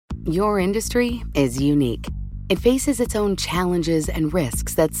Your industry is unique. It faces its own challenges and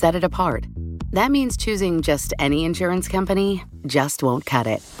risks that set it apart. That means choosing just any insurance company just won't cut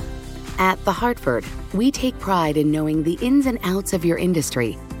it. At The Hartford, we take pride in knowing the ins and outs of your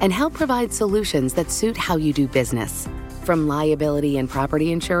industry and help provide solutions that suit how you do business. From liability and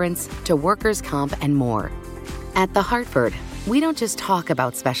property insurance to workers' comp and more. At The Hartford, we don't just talk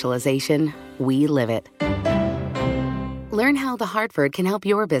about specialization, we live it. Learn how The Hartford can help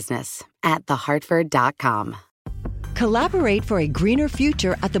your business at thehartford.com. Collaborate for a greener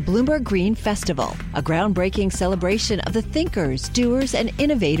future at the Bloomberg Green Festival, a groundbreaking celebration of the thinkers, doers, and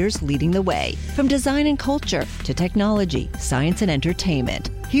innovators leading the way. From design and culture to technology, science, and entertainment.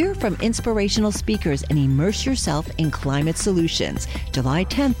 Hear from inspirational speakers and immerse yourself in climate solutions. July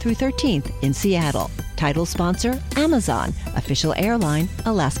 10th through 13th in Seattle. Title sponsor, Amazon. Official airline,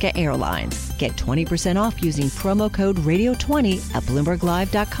 Alaska Airlines. Get 20% off using promo code radio20 at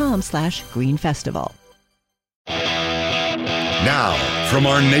bloomberglive.com/Green Festival. Now, from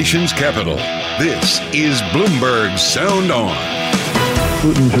our nation's capital, this is Bloomberg Sound On.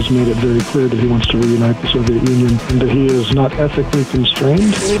 Putin has made it very clear that he wants to reunite the Soviet Union and that he is not ethically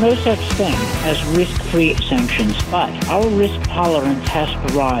constrained. There is no such thing as risk-free sanctions, but our risk tolerance has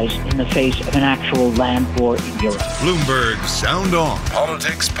to rise in the face of an actual land war in Europe. Bloomberg Sound On.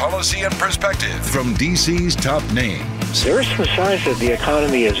 Politics, policy, and perspective from D.C.'s top names. There are some signs that the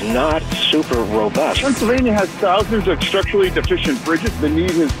economy is not super robust. Pennsylvania has thousands of structurally deficient bridges. The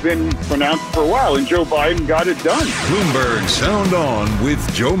need has been pronounced for a while, and Joe Biden got it done. Bloomberg Sound On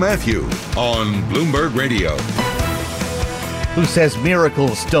with Joe Matthew on Bloomberg Radio. Who says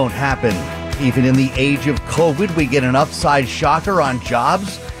miracles don't happen? Even in the age of COVID, we get an upside shocker on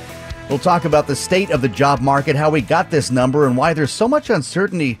jobs. We'll talk about the state of the job market, how we got this number, and why there's so much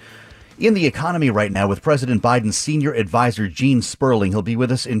uncertainty in the economy right now with President Biden's senior advisor, Gene Sperling. He'll be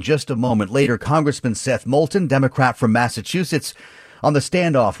with us in just a moment. Later, Congressman Seth Moulton, Democrat from Massachusetts, on the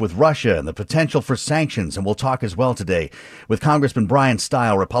standoff with Russia and the potential for sanctions. And we'll talk as well today with Congressman Brian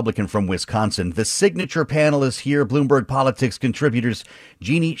Stile, Republican from Wisconsin. The signature panel is here, Bloomberg Politics contributors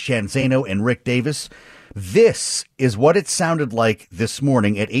Jeannie Sheehan Zaino and Rick Davis. This is what it sounded like this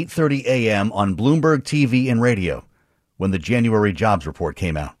morning at 8:30 a.m. on Bloomberg TV and radio when the January jobs report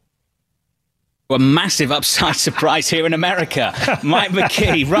came out. A massive upside surprise here in America. Mike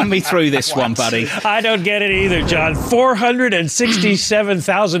McKee, run me through this one, buddy. I don't get it either, John.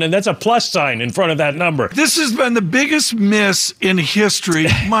 467,000, and that's a plus sign in front of that number. This has been the biggest miss in history.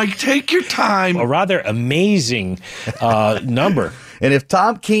 Mike, take your time. A rather amazing number. And if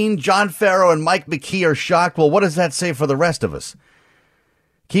Tom Keene, John Farrow, and Mike McKee are shocked, well, what does that say for the rest of us?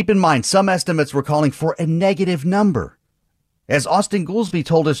 Keep in mind, some estimates were calling for a negative number. As Austin Goolsbee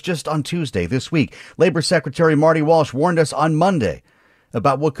told us just on Tuesday this week, Labor Secretary Marty Walsh warned us on Monday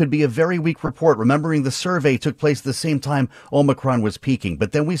about what could be a very weak report, remembering the survey took place at the same time Omicron was peaking.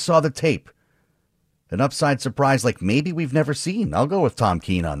 But then we saw the tape. An upside surprise like maybe we've never seen. I'll go with Tom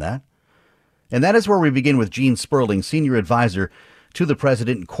Keene on that. And that is where we begin with Gene Sperling, senior advisor to the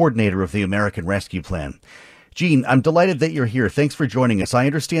president and coordinator of the American Rescue Plan. Gene, I'm delighted that you're here. Thanks for joining us. I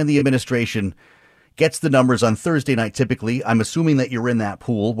understand the administration gets the numbers on Thursday night typically. I'm assuming that you're in that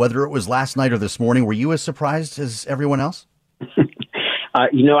pool. Whether it was last night or this morning, were you as surprised as everyone else? I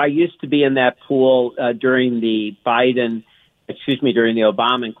used to be in that pool during the Obama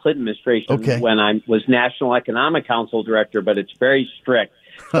and Clinton administration when I was National Economic Council director, but it's very strict.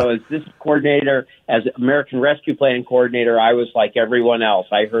 So as this coordinator, as American Rescue Plan coordinator, I was like everyone else.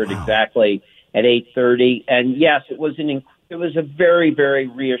 I heard exactly at 8:30. And yes, it was a very, very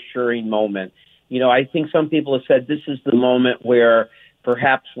reassuring moment. I think some people have said this is the moment where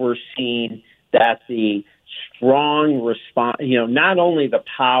perhaps we're seeing that the strong response, not only the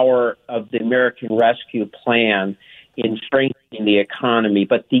power of the American Rescue Plan in strengthening the economy,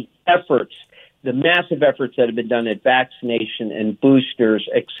 but the efforts, the massive efforts that have been done at vaccination and boosters,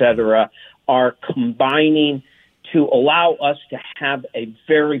 et cetera, are combining to allow us to have a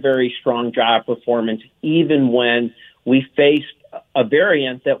very, very strong job performance, even when we faced a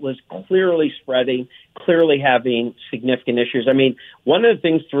variant that was clearly spreading, clearly having significant issues. I mean, one of the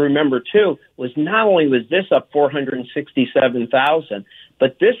things to remember, too, was not only was this up 467,000,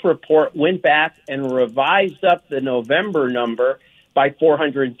 but this report went back and revised up the November number by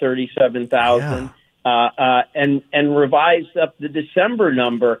 437,000 and revised up the December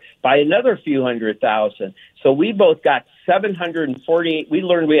number by another few hundred thousand. So we both got 748. We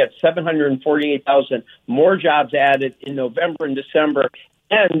learned we had 748,000 more jobs added in November and December,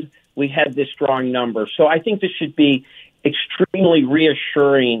 and we had this strong number. So I think this should be extremely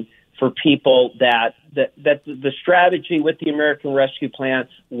reassuring for people that the strategy with the American Rescue Plan,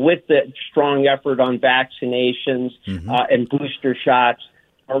 with the strong effort on vaccinations and booster shots,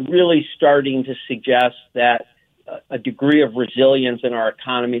 are really starting to suggest that a degree of resilience in our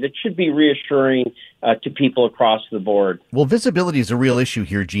economy that should be reassuring to people across the board. Well, visibility is a real issue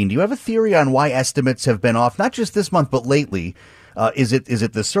here, Gene. Do you have a theory on why estimates have been off, not just this month, but lately? Is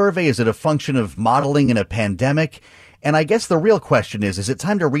it the survey? Is it a function of modeling in a pandemic? And I guess the real question is it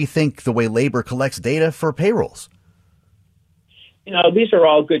time to rethink the way labor collects data for payrolls? You know, these are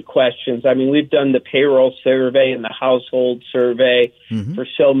all good questions. I mean, we've done the payroll survey and the household survey for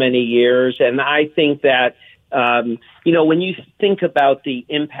so many years. And I think that, you know, when you think about the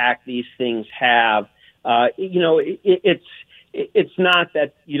impact these things have, you know, it's not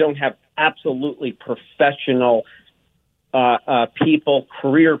that you don't have absolutely professional people,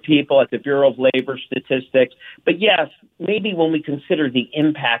 career people at the Bureau of Labor Statistics. But yes, maybe when we consider the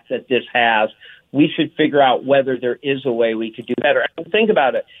impact that this has, we should figure out whether there is a way we could do better. And think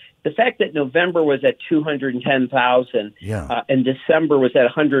about it. The fact that November was at 210,000 and December was at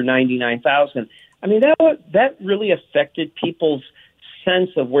 199,000, I mean, that really affected people's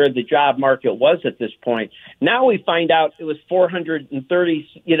sense of where the job market was at this point. Now we find out it was 430,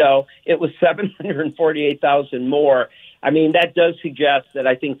 you know, it was 748,000 more. I mean, that does suggest that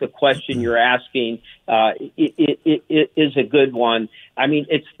I think the question you're asking it is a good one. I mean,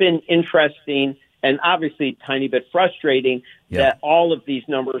 it's been interesting and obviously a tiny bit frustrating that all of these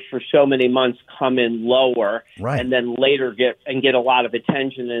numbers for so many months come in lower and then later get a lot of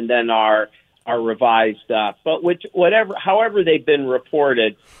attention and then are revised up. But however they've been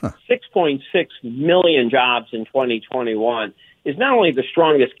reported, 6.6 million jobs in 2021 is not only the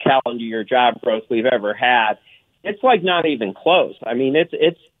strongest calendar year job growth we've ever had, it's like not even close. I mean,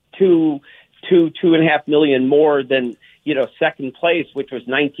 it's 2.5 million more than, you know, second place, which was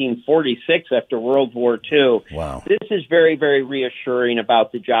 1946 after World War II. Wow. This is very, very reassuring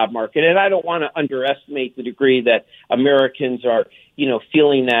about the job market. And I don't want to underestimate the degree that Americans are, you know,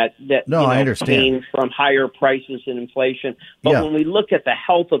 feeling that I understand. pain from higher prices and inflation. But when we look at the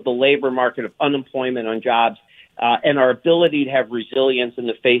health of the labor market, of unemployment on jobs, and our ability to have resilience in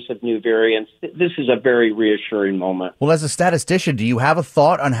the face of new variants, this is a very reassuring moment. Well, as a statistician, do you have a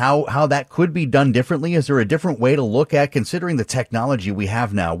thought on how that could be done differently? Is there a different way to look at, considering the technology we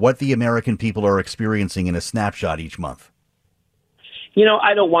have now, what the American people are experiencing in a snapshot each month? You know,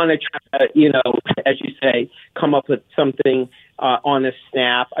 I don't want to try to, you know, as you say, come up with something on a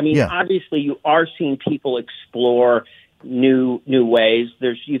snap. I mean, obviously you are seeing people explore new ways.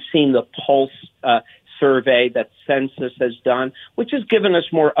 You've seen the Pulse survey that Census has done, which has given us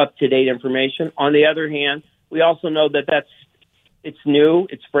more up-to-date information. On the other hand, we also know that it's new,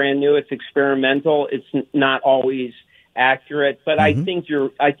 it's brand new, it's experimental, it's not always accurate. But I think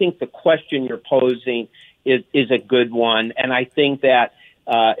the question you're posing is a good one, and I think that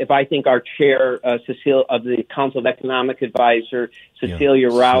if I think our chair, Cecilia, of the Council of Economic Advisors, Cecilia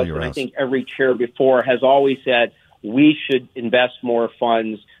Rouse, and I think every chair before has always said we should invest more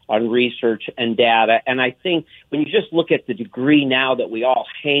funds on research and data. And I think when you just look at the degree now that we all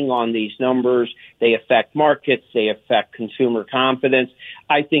hang on these numbers, they affect markets, they affect consumer confidence.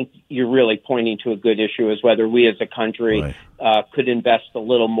 I think you're really pointing to a good issue as whether we as a country could invest a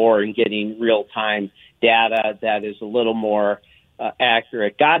little more in getting real-time data that is a little more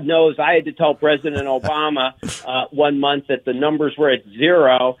accurate. God knows I had to tell President Obama 1 month that the numbers were at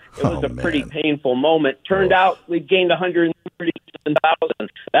zero. It was a pretty painful moment. Turned out we gained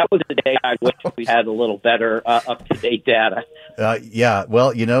 137,000. That was the day I wish we had a little better up-to-date data.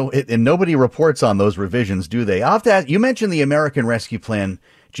 Well, you know, and nobody reports on those revisions, do they? I'll have to ask, you mentioned the American Rescue Plan,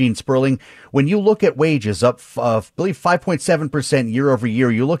 Gene Sperling. When you look at wages up, I believe 5.7% year over year,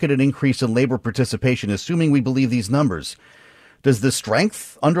 you look at an increase in labor participation, assuming we believe these numbers. Does the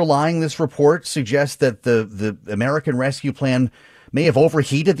strength underlying this report suggest that the American Rescue Plan may have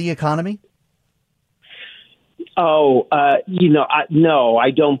overheated the economy? No, I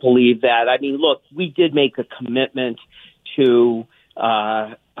don't believe that. I mean, look, we did make a commitment to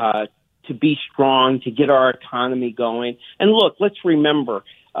be strong, to get our economy going. And look, let's remember,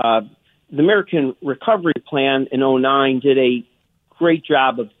 the American Recovery Plan in 2009 did a great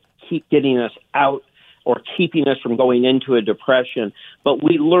job of getting us out or keeping us from going into a depression. But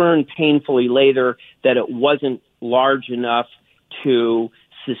we learned painfully later that it wasn't large enough to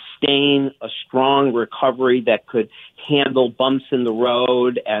sustain a strong recovery that could handle bumps in the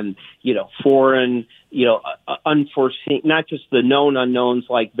road and, you know, foreign, you know, unforeseen, not just the known unknowns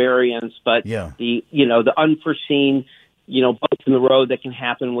like variants, but the unforeseen, bumps in the road that can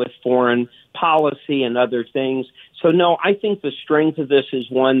happen with foreign policy and other things. So, no, I think the strength of this is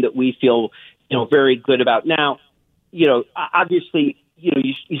one that we feel, very good about. Now, obviously,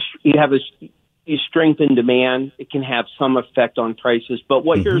 you have you strengthen demand. It can have some effect on prices. But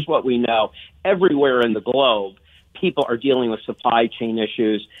here's what we know. Everywhere in the globe, people are dealing with supply chain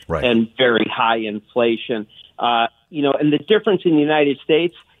issues and very high inflation. And the difference in the United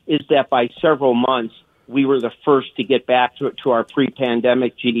States is that by several months, we were the first to get back to our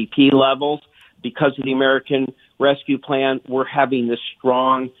pre-pandemic GDP levels. Because of the American Rescue Plan, we're having this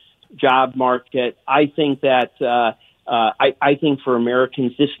strong job market. I think that I think for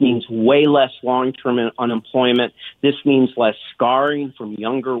Americans, this means way less long-term unemployment. This means less scarring from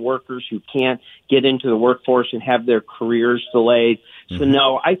younger workers who can't get into the workforce and have their careers delayed. So,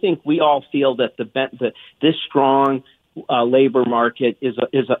 no, I think we all feel that this strong labor market is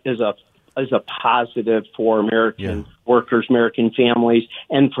a positive for American workers, American families,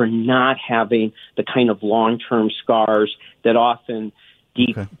 and for not having the kind of long-term scars that often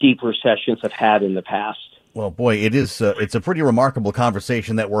deep recessions have had in the past. Well, boy, it's a pretty remarkable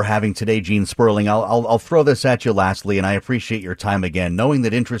conversation that we're having today, Gene Sperling. I'll throw this at you lastly, and I appreciate your time again. Knowing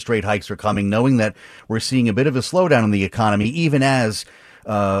that interest rate hikes are coming, knowing that we're seeing a bit of a slowdown in the economy, even as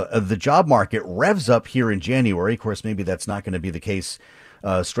the job market revs up here in January. Of course, maybe that's not going to be the case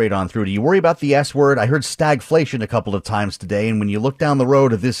straight on through. Do you worry about the S word? I heard stagflation a couple of times today, and when you look down the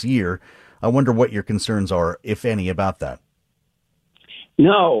road of this year, I wonder what your concerns are, if any, about that.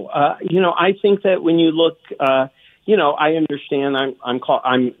 No, I think that when you look, I understand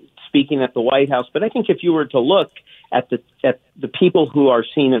I'm speaking at the White House, but I think if you were to look at the people who are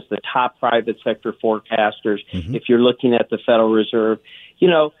seen as the top private sector forecasters, if you're looking at the Federal Reserve,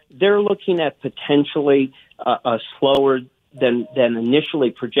 they're looking at potentially a slower than initially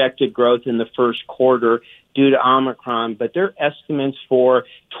projected growth in the first quarter due to Omicron, but their estimates for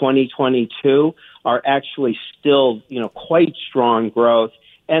 2022 are actually still, quite strong growth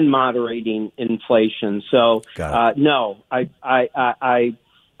and moderating inflation. So, no, I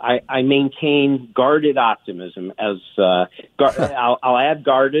maintain guarded optimism as I'll add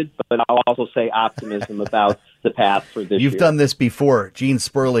guarded, but I'll also say optimism about the path for this year. You've done this before. Gene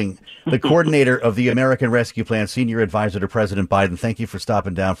Sperling, the coordinator of the American Rescue Plan, senior advisor to President Biden. Thank you for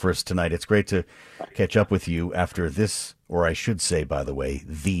stopping down for us tonight. It's great to catch up with you after this, or I should say, by the way,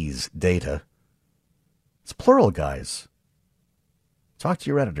 these data. It's plural, guys. Talk to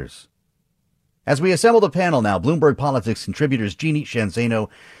your editors. As we assemble the panel now, Bloomberg Politics contributors Jeannie Sheehan Zaino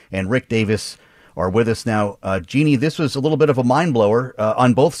and Rick Davis are with us now. Jeannie, this was a little bit of a mind blower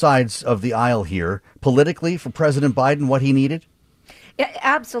on both sides of the aisle here. Politically, for President Biden, what he needed? Yeah,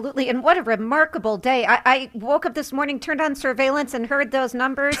 absolutely. And what a remarkable day. I woke up this morning, turned on surveillance and heard those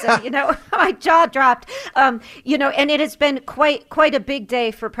numbers and, my jaw dropped, and it has been quite a big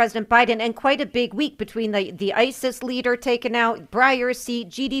day for President Biden and quite a big week between the ISIS leader taken out, Breyer's seat,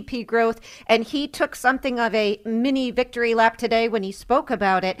 GDP growth. And he took something of a mini victory lap today when he spoke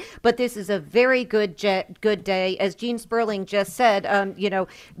about it. But this is a very good day. As Gene Sperling just said,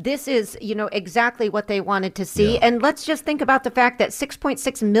 this is, exactly what they wanted to see. Yeah. And let's just think about the fact that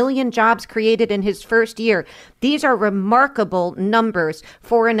 6.6 million jobs created in his first year. These are remarkable numbers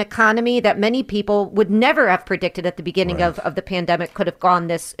for an economy that many people would never have predicted at the beginning of the pandemic could have gone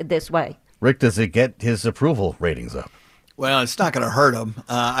this way. Rick, does it get his approval ratings up? Well, it's not going to hurt him.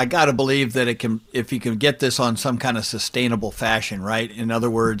 I got to believe that it can, if he can get this on some kind of sustainable fashion, right? In other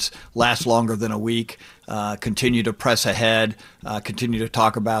words, last longer than a week, continue to press ahead, continue to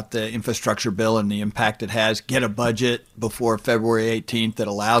talk about the infrastructure bill and the impact it has, get a budget before February 18th that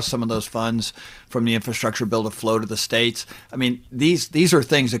allows some of those funds from the infrastructure bill to flow to the states. I mean, these are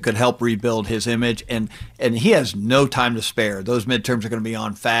things that could help rebuild his image, and he has no time to spare. Those midterms are going to be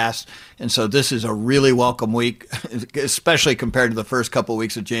on fast, and so this is a really welcome week, especially compared to the first couple of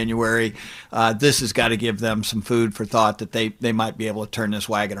weeks of January. This has got to give them some food for thought that they might be able to turn this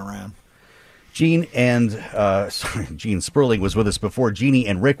wagon around. Gene Sperling was with us before. Jeannie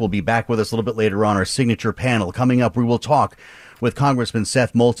and Rick will be back with us a little bit later on our signature panel. Coming up, we will talk with Congressman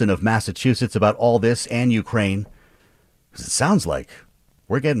Seth Moulton of Massachusetts about all this and Ukraine. It sounds like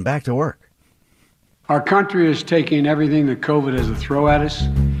we're getting back to work. Our country is taking everything that COVID has to throw at us,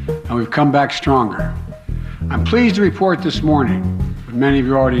 and we've come back stronger. I'm pleased to report this morning, but many of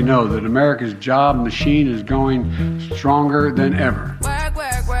you already know, that America's job machine is going stronger than ever.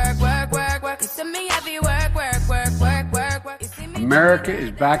 America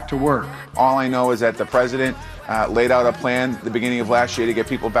is back to work. All I know is that the president laid out a plan at the beginning of last year to get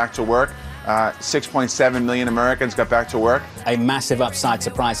people back to work. 6.7 million Americans got back to work. A massive upside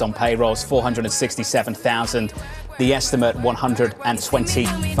surprise on payrolls, 467,000 the estimate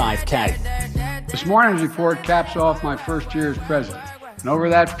 $125K. This morning's report caps off my first year as president. And over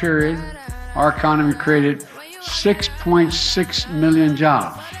that period, our economy created 6.6 million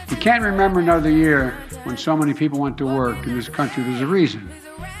jobs. We can't remember another year when so many people went to work in this country. There's a reason.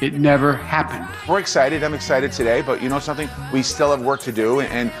 It never happened. We're excited. I'm excited today, but you know something? We still have work to do,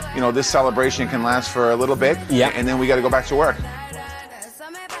 and you know, this celebration can last for a little bit, and then we got to go back to work.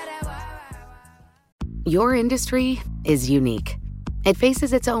 Your industry is unique. It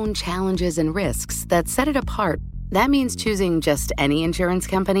faces its own challenges and risks that set it apart. That means choosing just any insurance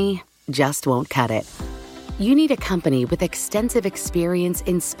company just won't cut it. You need a company with extensive experience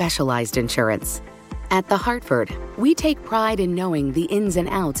in specialized insurance. At The Hartford, we take pride in knowing the ins and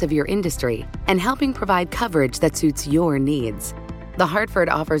outs of your industry and helping provide coverage that suits your needs. The Hartford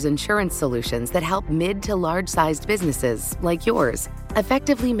offers insurance solutions that help mid to large-sized businesses like yours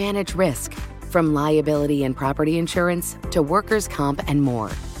effectively manage risk, from liability and property insurance to workers' comp and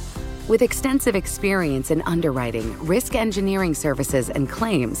more. With extensive experience in underwriting, risk engineering services, and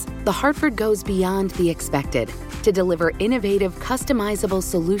claims, The Hartford goes beyond the expected to deliver innovative, customizable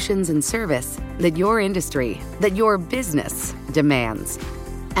solutions and service that your industry, that your business demands.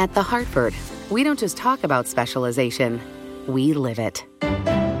 At The Hartford, we don't just talk about specialization, we live it.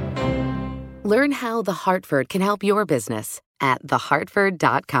 Learn how The Hartford can help your business at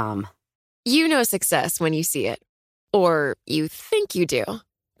thehartford.com. You know success when you see it. Or you think you do.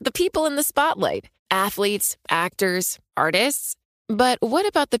 The people in the spotlight, athletes, actors, artists. But what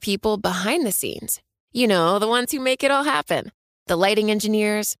about the people behind the scenes? You know, the ones who make it all happen. The lighting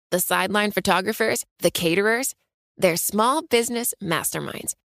engineers, the sideline photographers, the caterers. They're small business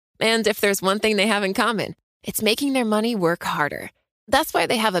masterminds. And if there's one thing they have in common, it's making their money work harder. That's why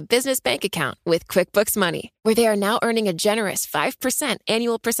they have a business bank account with QuickBooks Money, where they are now earning a generous 5%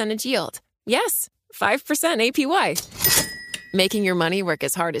 annual percentage yield. Yes, 5% APY. Making your money work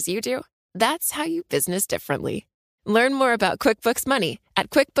as hard as you do? That's how you business differently. Learn more about QuickBooks Money at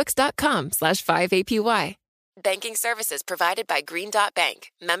quickbooks.com/5APY. Banking services provided by Green Dot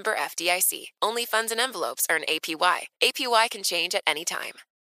Bank, member FDIC. Only funds and envelopes earn APY. APY can change at any time.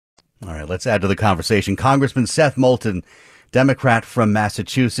 All right, let's add to the conversation. Congressman Seth Moulton, Democrat from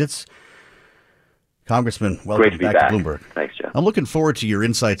Massachusetts. Congressman, welcome back to Bloomberg. Thanks, Jeff. I'm looking forward to your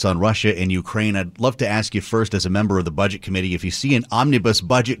insights on Russia and Ukraine. I'd love to ask you first, as a member of the Budget Committee, if you see an omnibus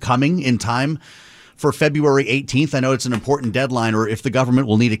budget coming in time for February 18th. I know it's an important deadline, or if the government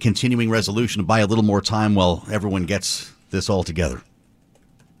will need a continuing resolution to buy a little more time while everyone gets this all together.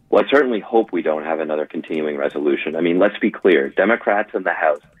 Well, I certainly hope we don't have another continuing resolution. I mean, let's be clear. Democrats in the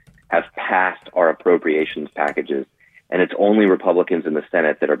House have passed our appropriations packages, and it's only Republicans in the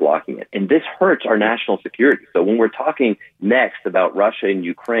Senate that are blocking it. And this hurts our national security. So when we're talking next about Russia and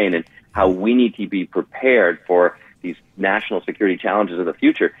Ukraine and how we need to be prepared for these national security challenges of the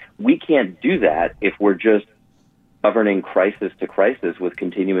future, we can't do that if we're just governing crisis to crisis with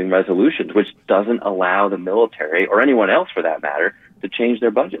continuing resolutions, which doesn't allow the military, or anyone else for that matter, to change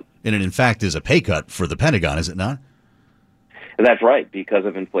their budget. And it, in fact, is a pay cut for the Pentagon, is it not? That's right, because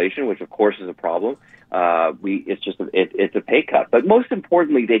of inflation, which of course is a problem. It's a pay cut. But most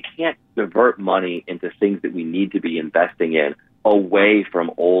importantly, they can't divert money into things that we need to be investing in away from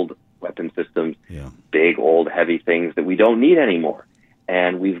old weapon systems, big, old, heavy things that we don't need anymore.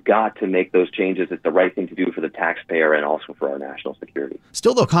 And we've got to make those changes. It's the right thing to do for the taxpayer and also for our national security.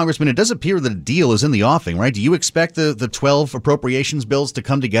 Still, though, Congressman, it does appear that a deal is in the offing, right? Do you expect the 12 appropriations bills to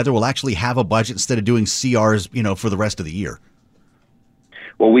come together? We'll actually have a budget instead of doing CRs, for the rest of the year.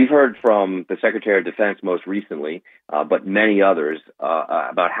 Well, we've heard from the Secretary of Defense most recently, but many others,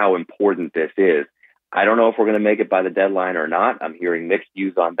 about how important this is. I don't know if we're going to make it by the deadline or not. I'm hearing mixed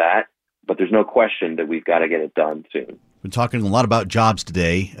views on that, but there's no question that we've got to get it done soon. We're talking a lot about jobs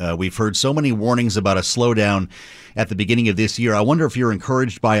today. We've heard so many warnings about a slowdown at the beginning of this year. I wonder if you're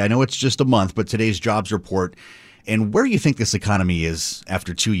encouraged by, I know it's just a month, but today's jobs report, and where you think this economy is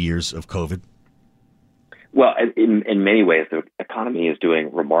after 2 years of COVID. Well, in many ways, the economy is doing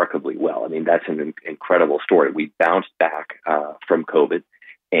remarkably well. I mean, that's an incredible story. We bounced back from COVID,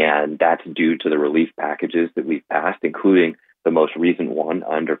 and that's due to the relief packages that we've passed, including the most recent one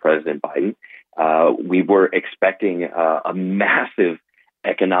under President Biden. We were expecting a massive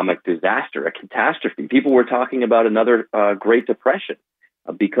economic disaster, a catastrophe. People were talking about another Great Depression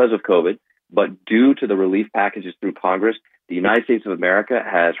because of COVID, but due to the relief packages through Congress, the United States of America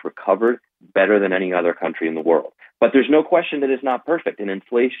has recovered better than any other country in the world. But there's no question that it's not perfect, and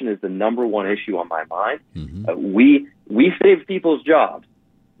inflation is the number one issue on my mind. Mm-hmm. We saved people's jobs.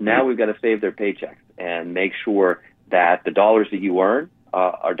 Now we've got to save their paychecks and make sure that the dollars that you earn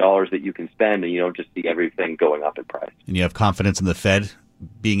are dollars that you can spend, and you don't just see everything going up in price. And you have confidence in the Fed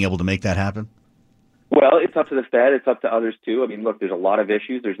being able to make that happen? Well, it's up to the Fed. It's up to others, too. I mean, look, there's a lot of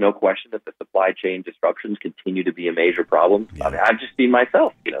issues. There's no question that the supply chain disruptions continue to be a major problem. Yeah. I mean, I've just seen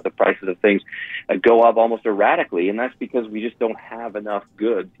myself, the prices of things go up almost erratically, and that's because we just don't have enough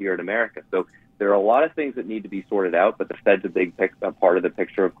goods here in America. So there are a lot of things that need to be sorted out, but the Fed's a big part of the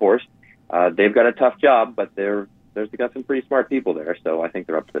picture, of course. They've got a tough job, but they've got some pretty smart people there, so I think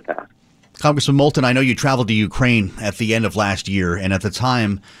they're up to the task. Congressman Moulton, I know you traveled to Ukraine at the end of last year, and at the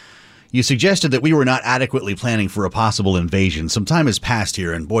time, you suggested that we were not adequately planning for a possible invasion. Some time has passed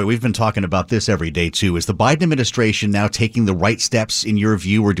here, and boy, we've been talking about this every day, too. Is the Biden administration now taking the right steps, in your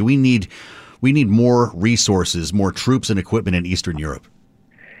view, or do we need more resources, more troops and equipment in Eastern Europe?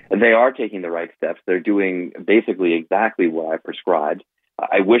 They are taking the right steps. They're doing basically exactly what I prescribed.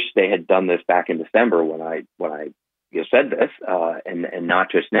 I wish they had done this back in December when I said this, and not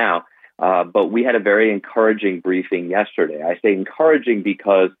just now. But we had a very encouraging briefing yesterday. I say encouraging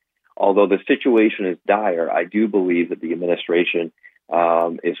because although the situation is dire, I do believe that the administration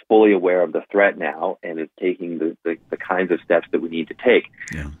is fully aware of the threat now and is taking the kinds of steps that we need to take.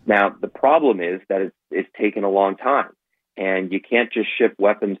 Yeah. Now, the problem is that it's taken a long time, and you can't just ship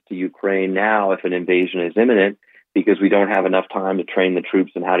weapons to Ukraine now if an invasion is imminent, because we don't have enough time to train the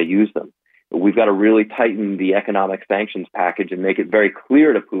troops on how to use them. We've got to really tighten the economic sanctions package and make it very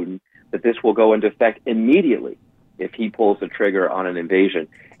clear to Putin that this will go into effect immediately if he pulls the trigger on an invasion.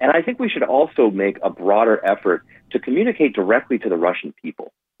 And I think we should also make a broader effort to communicate directly to the Russian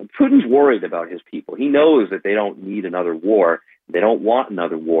people. Putin's worried about his people. He knows that they don't need another war. They don't want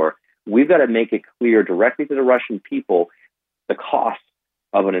another war. We've got to make it clear directly to the Russian people the cost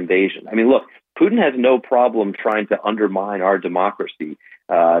of an invasion. I mean, look, Putin has no problem trying to undermine our democracy,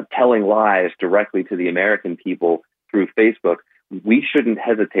 telling lies directly to the American people through Facebook. We shouldn't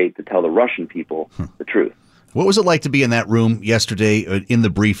hesitate to tell the Russian people the truth. What was it like to be in that room yesterday in the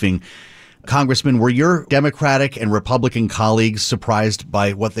briefing? Congressman, were your Democratic and Republican colleagues surprised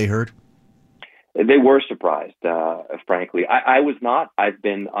by what they heard? They were surprised, frankly. I was not. I've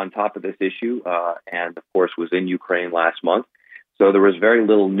been on top of this issue and, of course, was in Ukraine last month. So there was very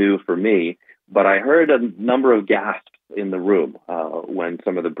little new for me. But I heard a number of gasps in the room when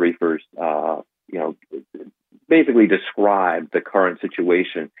some of the briefers, basically described the current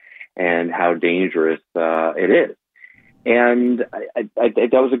situation and how dangerous it is. And that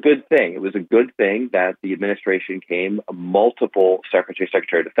was a good thing. It was a good thing that the administration came, multiple Secretary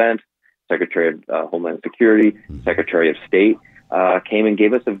of Defense, Secretary of Homeland Security, Secretary of State, came and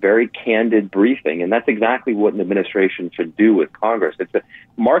gave us a very candid briefing. And that's exactly what an administration should do with Congress. It's a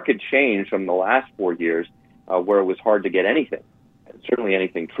marked change from the last 4 years where it was hard to get anything, certainly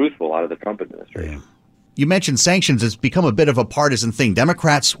anything truthful out of the Trump administration. Yeah. You mentioned sanctions. It's become a bit of a partisan thing.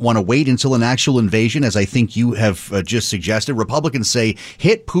 Democrats want to wait until an actual invasion, as I think you have just suggested. Republicans say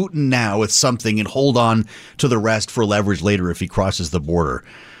hit Putin now with something and hold on to the rest for leverage later if he crosses the border.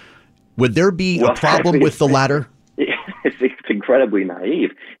 Would there be a problem with the latter? It's incredibly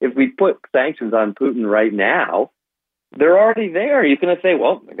naive. If we put sanctions on Putin right now, they're already there. He's going to say,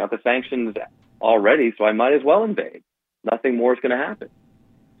 well, I got the sanctions already, so I might as well invade. Nothing more is going to happen.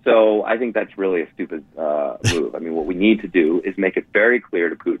 So I think that's really a stupid move. I mean, what we need to do is make it very clear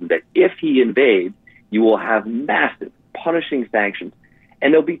to Putin that if he invades, you will have massive punishing sanctions,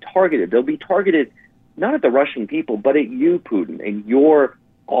 and they'll be targeted. They'll be targeted not at the Russian people, but at you, Putin, and your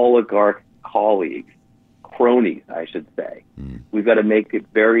oligarch colleagues, cronies, I should say. We've got to make it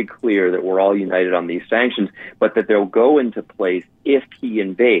very clear that we're all united on these sanctions, but that they'll go into place if he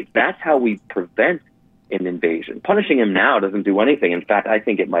invades. That's how we prevent an invasion. Punishing him now doesn't do anything. In fact, I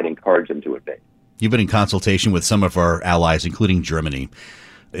think it might encourage him to invade. You've been in consultation with some of our allies, including Germany.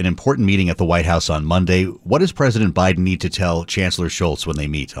 An important meeting at the White House on Monday. What does President Biden need to tell Chancellor Scholz when they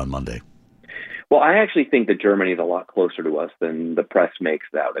meet on Monday? Well, I actually think that Germany is a lot closer to us than the press makes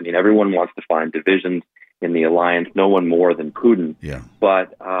out. I mean, everyone wants to find divisions in the alliance, no one more than Putin. Yeah.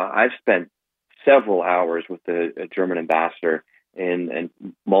 But I've spent several hours with the German ambassador in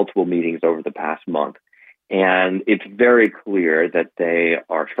multiple meetings over the past month. And it's very clear that they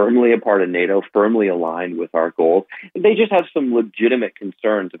are firmly a part of NATO, firmly aligned with our goals. They just have some legitimate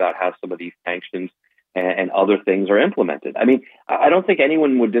concerns about how some of these sanctions and other things are implemented. I mean, I don't think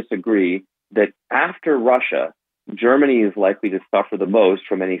anyone would disagree that after Russia, Germany is likely to suffer the most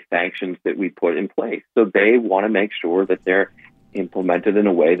from any sanctions that we put in place. So they want to make sure that they're implemented in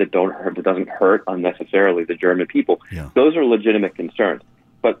a way that doesn't hurt unnecessarily the German people. Yeah. Those are legitimate concerns.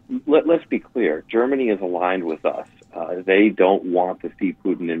 But let's be clear, Germany is aligned with us. They don't want to see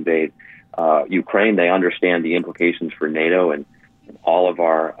Putin invade Ukraine. They understand the implications for NATO and and all of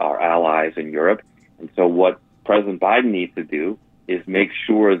our allies in Europe. And so what President Biden needs to do is make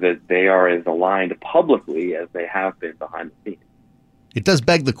sure that they are as aligned publicly as they have been behind the scenes. It does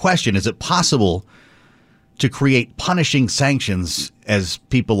beg the question, is it possible to create punishing sanctions, as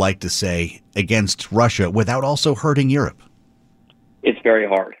people like to say, against Russia without also hurting Europe? It's very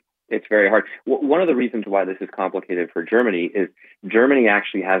hard. It's very hard. One of the reasons why this is complicated for Germany is Germany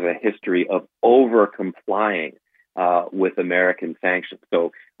actually has a history of over-complying with American sanctions.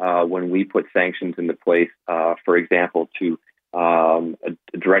 So when we put sanctions into place, for example,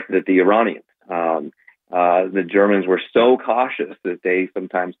 directed at the Iranians, the Germans were so cautious that they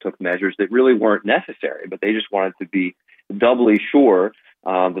sometimes took measures that really weren't necessary, but they just wanted to be doubly sure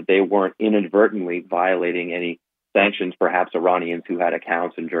that they weren't inadvertently violating any sanctions, perhaps Iranians who had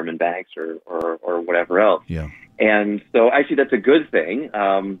accounts in German banks or whatever else. Yeah. And so actually that's a good thing,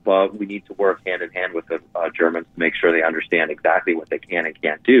 but we need to work hand in hand with the Germans to make sure they understand exactly what they can and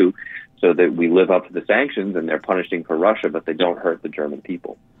can't do so that we live up to the sanctions and they're punishing for Russia, but they don't hurt the German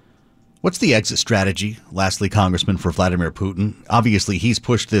people. What's the exit strategy, lastly, Congressman, for Vladimir Putin? Obviously, he's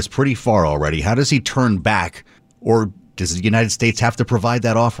pushed this pretty far already. How does he turn back, or does the United States have to provide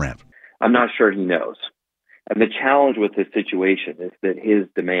that off-ramp? I'm not sure he knows. And the challenge with this situation is that his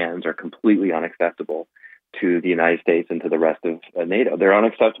demands are completely unacceptable to the United States and to the rest of NATO. They're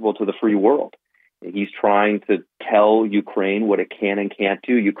unacceptable to the free world. He's trying to tell Ukraine what it can and can't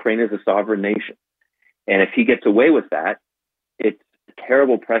do. Ukraine is a sovereign nation. And if he gets away with that, it's a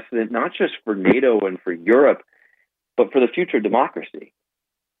terrible precedent, not just for NATO and for Europe, but for the future democracy.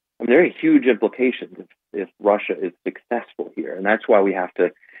 I mean, there are huge implications if Russia is successful here. And that's why we have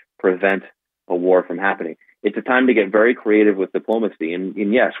to prevent a war from happening. It's a time to get very creative with diplomacy. And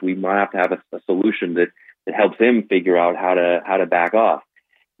yes, we might have to have a solution that helps him figure out how to back off.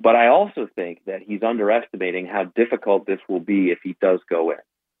 But I also think that he's underestimating how difficult this will be if he does go in.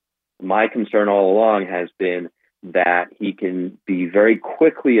 My concern all along has been that he can be very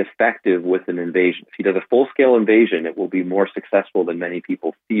quickly effective with an invasion. If he does a full-scale invasion, it will be more successful than many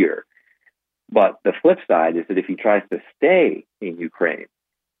people fear. But the flip side is that if he tries to stay in Ukraine,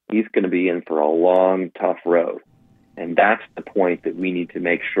 he's going to be in for a long, tough road. And that's the point that we need to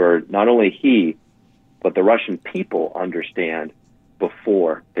make sure not only he, but the Russian people understand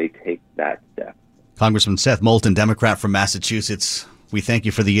before they take that step. Congressman Seth Moulton, Democrat from Massachusetts, we thank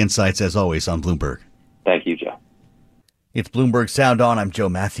you for the insights, as always, on Bloomberg. Thank you, Joe. It's Bloomberg Sound On. I'm Joe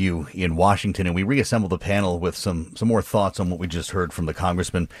Matthew in Washington, and we reassemble the panel with some more thoughts on what we just heard from the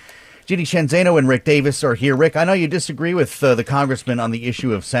congressman. Ginny Shanzano and Rick Davis are here. Rick, I know you disagree with the congressman on the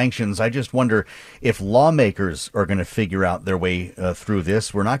issue of sanctions. I just wonder if lawmakers are going to figure out their way through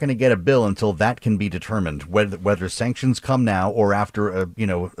this. We're not going to get a bill until that can be determined, whether sanctions come now or after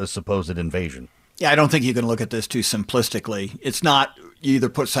a supposed invasion. Yeah, I don't think you can look at this too simplistically. It's not you either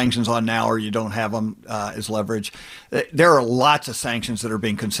put sanctions on now or you don't have them as leverage. There are lots of sanctions that are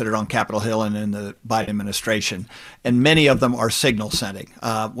being considered on Capitol Hill and in the Biden administration, and many of them are signal sending.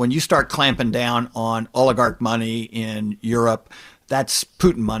 When you start clamping down on oligarch money in Europe, that's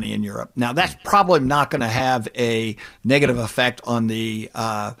Putin money in Europe. Now, that's probably not going to have a negative effect on the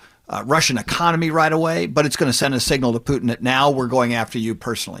Russian economy right away, but it's going to send a signal to Putin that now we're going after you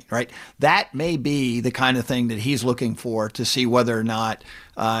personally, right? That may be the kind of thing that he's looking for to see whether or not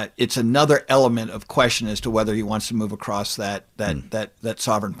it's another element of question as to whether he wants to move across that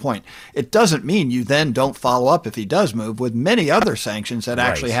sovereign point. It doesn't mean you then don't follow up if he does move with many other sanctions that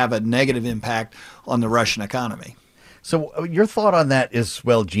actually have a negative impact on the Russian economy. So your thought on that is,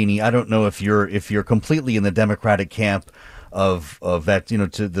 well, Jeannie, I don't know if you're completely in the Democratic camp of that,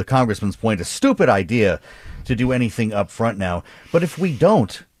 to the congressman's point, a stupid idea to do anything up front now. But if we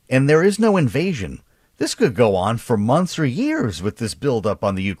don't, and there is no invasion, this could go on for months or years with this buildup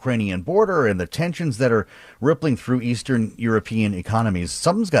on the Ukrainian border and the tensions that are rippling through Eastern European economies.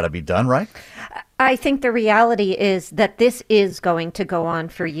 Something's got to be done, right? I think the reality is that this is going to go on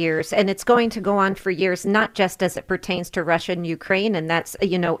for years, and it's going to go on for years, not just as it pertains to Russia and Ukraine, and that's,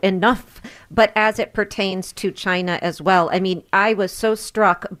 enough, but as it pertains to China as well. I mean, I was so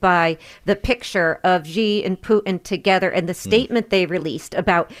struck by the picture of Xi and Putin together and the statement they released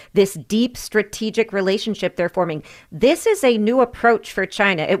about this deep strategic relationship they're forming. This is a new approach for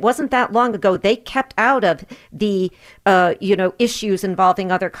China. It wasn't that long ago they kept out of the, issues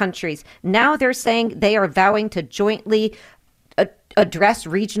involving other countries. Now they're saying they are vowing to jointly address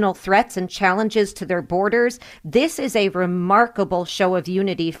regional threats and challenges to their borders. This is a remarkable show of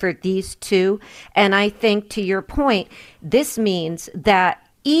unity for these two. And I think, to your point, this means that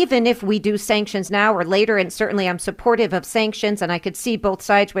even if we do sanctions now or later, and certainly I'm supportive of sanctions, and I could see both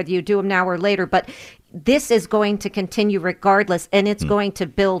sides, whether you do them now or later, but this is going to continue regardless, and it's going to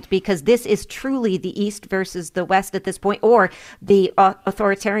build, because this is truly the East versus the West at this point, or the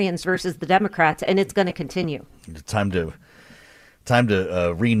authoritarians versus the Democrats, and it's going to continue. Time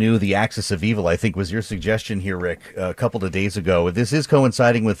to renew the axis of evil, I think, was your suggestion here, Rick, a couple of days ago. This is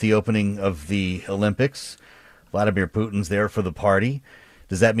coinciding with the opening of the Olympics. Vladimir Putin's there for the party.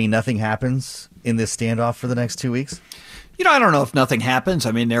 Does that mean nothing happens in this standoff for the next 2 weeks? I don't know if nothing happens.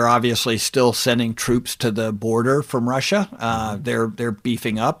 I mean, they're obviously still sending troops to the border from Russia. They're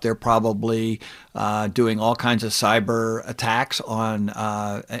beefing up. They're probably doing all kinds of cyber attacks on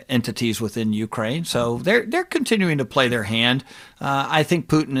entities within Ukraine. So they're continuing to play their hand. I think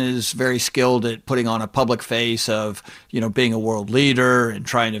Putin is very skilled at putting on a public face of, being a world leader and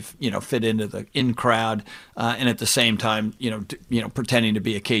trying to, fit into the in crowd, and at the same time, pretending to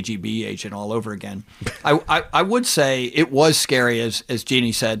be a KGB agent all over again. I would say it was scary, as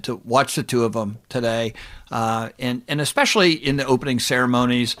Jeannie said, to watch the two of them today, and especially in the opening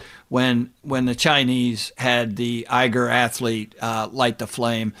ceremonies when the Chinese had the Eiger athlete light the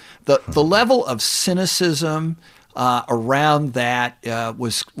flame. The level of cynicism around that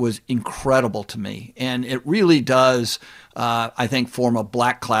was incredible to me, and it really does, I think, form a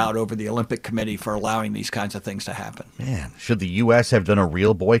black cloud over the Olympic Committee for allowing these kinds of things to happen. Man, should the U.S. have done a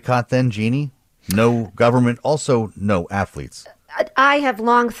real boycott then, Jeannie? No government, also no athletes. I have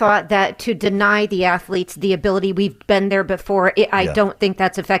long thought that to deny the athletes the ability, we've been there before, I don't think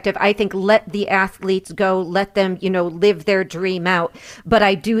that's effective. I think let the athletes go, let them, live their dream out. But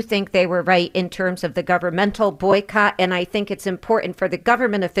I do think they were right in terms of the governmental boycott, and I think it's important for the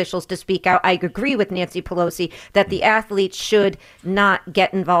government officials to speak out. I agree with Nancy Pelosi that the athletes should not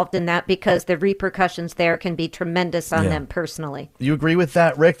get involved in that, because the repercussions there can be tremendous on them personally. You agree with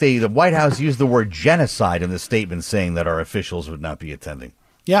that, Rick? The White House used the word genocide in the statement, saying that our officials would not be attending.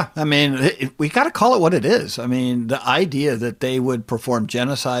 Yeah, I mean, we got to call it what it is. I mean, the idea that they would perform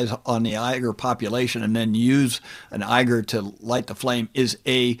genocide on the Eiger population and then use an Eiger to light the flame is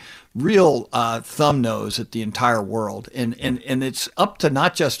a real thumb nose at the entire world. And it's up to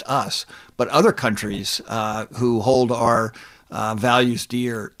not just us, but other countries who hold our values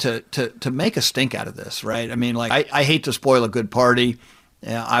dear to make a stink out of this, right? I mean, I hate to spoil a good party.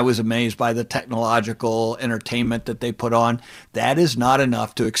 I was amazed by the technological entertainment that they put on. That is not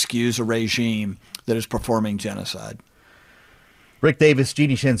enough to excuse a regime that is performing genocide. Rick Davis,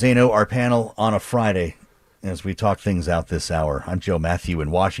 Jeannie Sheehan Zaino, our panel on a Friday as we talk things out this hour. I'm Joe Matthew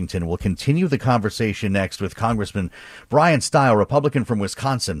in Washington. We'll continue the conversation next with Congressman Brian Stiles, Republican from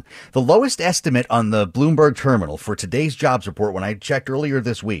Wisconsin. The lowest estimate on the Bloomberg terminal for today's jobs report, when I checked earlier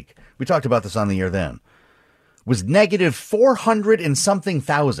this week, we talked about this on the air then, was negative 400 and something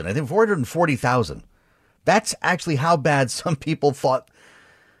thousand. I think 440,000. That's actually how bad some people thought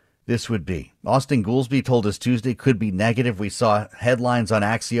this would be. Austin Goolsbee told us Tuesday could be negative. We saw headlines on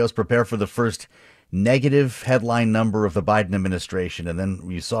Axios prepare for the first negative headline number of the Biden administration. And then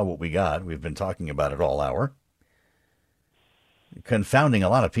you saw what we got. We've been talking about it all hour. Confounding a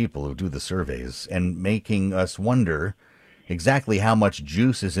lot of people who do the surveys and making us wonder exactly how much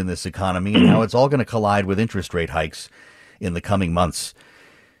juice is in this economy and how it's all going to collide with interest rate hikes in the coming months.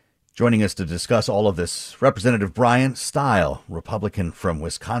 Joining us to discuss all of this, Representative Brian Stiles, Republican from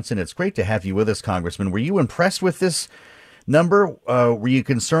Wisconsin. It's great to have you with us, Congressman. Were you impressed with this number? Were you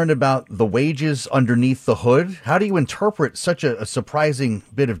concerned about the wages underneath the hood? How do you interpret such a surprising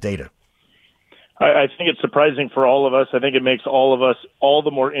bit of data? I think it's surprising for all of us. I think it makes all of us all the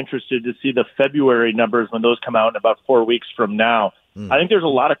more interested to see the February numbers when those come out in about 4 weeks from now. I think there's a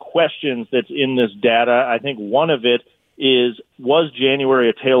lot of questions that's in this data. I think one of it is, was January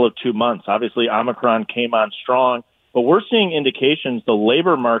a tale of 2 months? Obviously, Omicron came on strong, but we're seeing indications the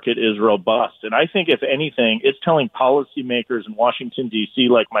labor market is robust. And I think, if anything, it's telling policymakers in Washington, D.C.,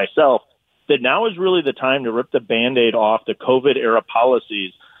 like myself, that now is really the time to rip the Band-Aid off the COVID-era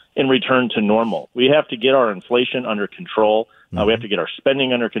policies and return to normal. We have to get our inflation under control. We have to get our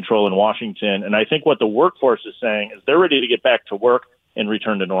spending under control in Washington. And I think what the workforce is saying is they're ready to get back to work and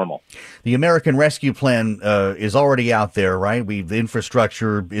return to normal. The American Rescue Plan is already out there, right? The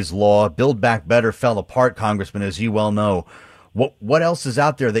infrastructure is law. Build Back Better fell apart, Congressman, as you well know. What else is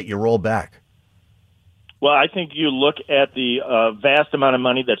out there that you roll back? Well, I think you look at the vast amount of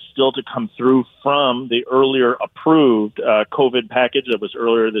money that's still to come through from the earlier approved COVID package that was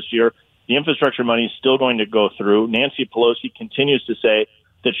earlier this year. The infrastructure money is still going to go through. Nancy Pelosi continues to say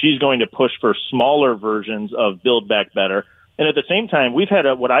that she's going to push for smaller versions of Build Back Better. And at the same time, we've had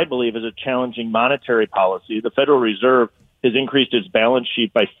what I believe is a challenging monetary policy. The Federal Reserve has increased its balance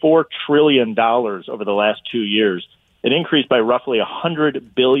sheet by $4 trillion over the last 2 years. It increased by roughly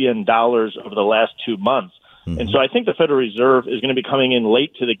 $100 billion over the last 2 months. And so I think the Federal Reserve is going to be coming in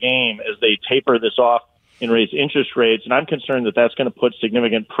late to the game as they taper this off and raise interest rates. And I'm concerned that that's going to put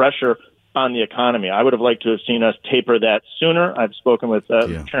significant pressure on the economy. I would have liked to have seen us taper that sooner. I've spoken with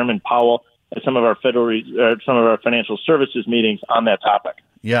Chairman Powell at some of our financial services meetings on that topic.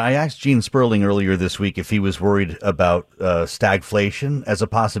 Yeah, I asked Gene Sperling earlier this week if he was worried about stagflation as a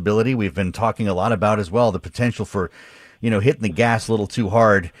possibility. We've been talking a lot about as well the potential for, hitting the gas a little too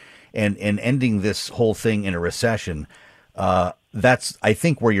hard and ending this whole thing in a recession. That's, I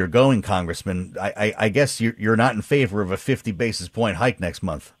think, where you're going, Congressman. I guess you're not in favor of a 50 basis point hike next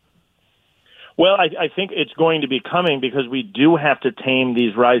month. Well, I think it's going to be coming because we do have to tame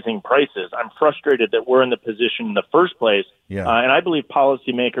these rising prices. I'm frustrated that we're in the position in the first place. Yeah. And I believe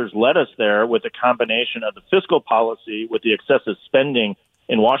policymakers led us there with a combination of the fiscal policy with the excessive spending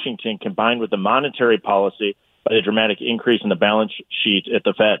in Washington combined with the monetary policy by the dramatic increase in the balance sheet at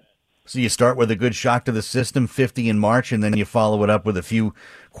the Fed. So you start with a good shock to the system, 50 in March, and then you follow it up with a few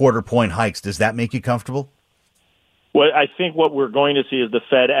quarter-point hikes. Does that make you comfortable? Well, I think what we're going to see is the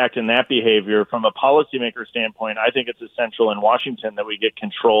Fed act in that behavior. From a policymaker standpoint, I think it's essential in Washington that we get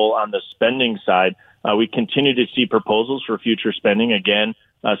control on the spending side. We continue to see proposals for future spending. Again,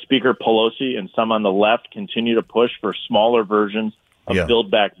 Speaker Pelosi and some on the left continue to push for smaller versions of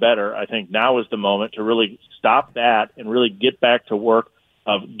Build Back Better. I think now is the moment to really stop that and really get back to work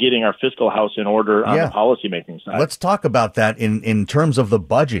of getting our fiscal house in order on the policymaking side. Let's talk about that in terms of the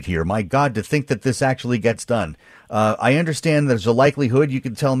budget here. My God, to think that this actually gets done. I understand there's a likelihood, you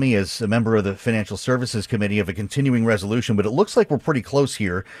can tell me as a member of the Financial Services Committee, of a continuing resolution, but it looks like we're pretty close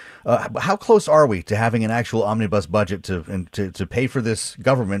here. How close are we to having an actual omnibus budget to pay for this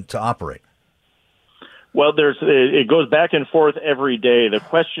government to operate? Well, it goes back and forth every day. The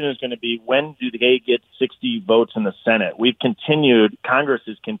question is going to be, when do they get 60 votes in the Senate? Congress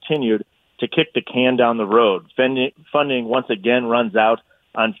has continued to kick the can down the road. Funding once again runs out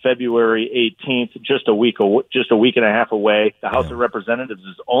on February 18th, just a week and a half away. The House of Representatives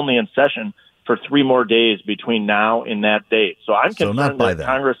is only in session for 3 more days between now and that date. So I'm concerned that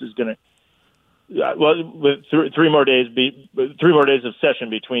Congress is going to. With 3 more days of session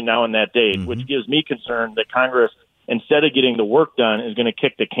between now and that date, which gives me concern that Congress, instead of getting the work done, is going to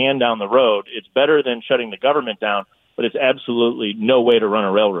kick the can down the road. It's better than shutting the government down, but it's absolutely no way to run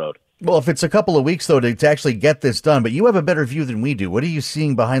a railroad. Well, if it's a couple of weeks, though, to actually get this done, but you have a better view than we do. What are you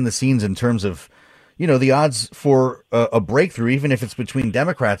seeing behind the scenes in terms of, the odds for a breakthrough, even if it's between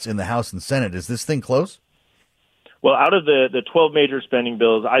Democrats in the House and Senate? Is this thing close? Well, out of the 12 major spending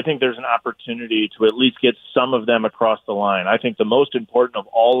bills, I think there's an opportunity to at least get some of them across the line. I think the most important of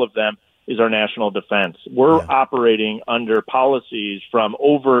all of them is our national defense. We're operating under policies from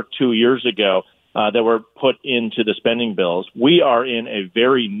over 2 years ago that were put into the spending bills. We are in a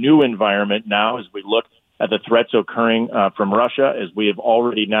very new environment now as we look at the threats occurring from Russia, as we have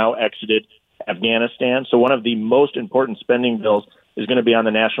already now exited Afghanistan. So one of the most important spending bills is going to be on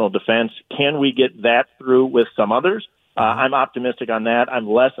the national defense. Can we get that through with some others? I'm optimistic on that. I'm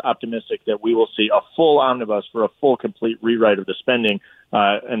less optimistic that we will see a full omnibus for a full, complete rewrite of the spending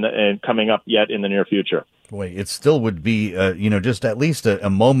and coming up yet in the near future. Boy, it still would be, just at least a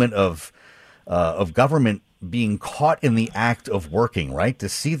moment of government being caught in the act of working, right? To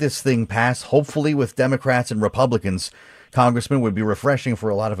see this thing pass, hopefully with Democrats and Republicans, Congressman, would be refreshing for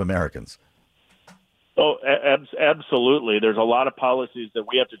a lot of Americans. Oh, absolutely. There's a lot of policies that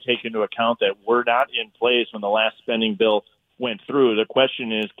we have to take into account that were not in place when the last spending bill went through. The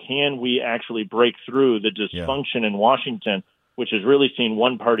question is, can we actually break through the dysfunction in Washington, which has really seen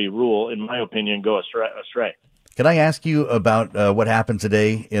one-party rule, in my opinion, go astray? Can I ask you about what happened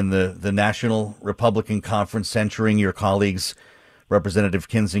today in the National Republican Conference, censuring your colleagues, Representative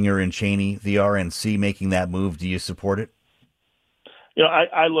Kinzinger and Cheney, the RNC making that move? Do you support it?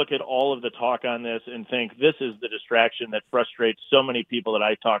 I look at all of the talk on this and think this is the distraction that frustrates so many people that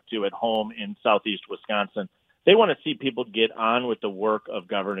I talk to at home in southeast Wisconsin. They want to see people get on with the work of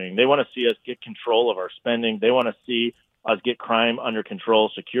governing. They want to see us get control of our spending. They want to see us get crime under control,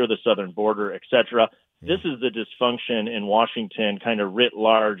 secure the southern border, et cetera. This is the dysfunction in Washington kind of writ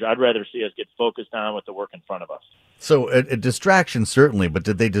large. I'd rather see us get focused on with the work in front of us. So a distraction, certainly, but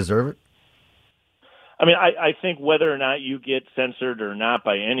did they deserve it? I mean, I think whether or not you get censored or not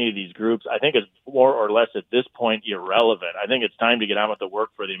by any of these groups, I think is more or less at this point irrelevant. I think it's time to get on with the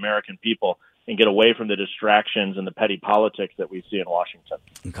work for the American people and get away from the distractions and the petty politics that we see in Washington.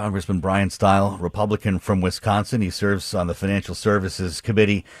 And Congressman Brian Stile, Republican from Wisconsin. He serves on the Financial Services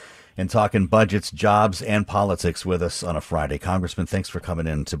Committee and talking budgets, jobs, and politics with us on a Friday. Congressman, thanks for coming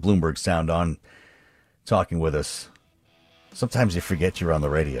in to Bloomberg Sound On, talking with us Sometimes you forget you're on the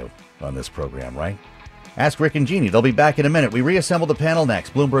radio on this program, right? Ask Rick and Jeannie. They'll be back in a minute. We reassemble the panel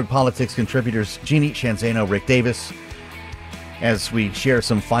next. Bloomberg Politics contributors Jeannie Sheehan Zaino, Rick Davis, as we share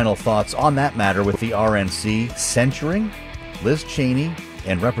some final thoughts on that matter with the RNC censuring Liz Cheney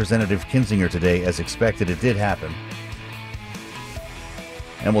and Representative Kinzinger today. As expected, it did happen.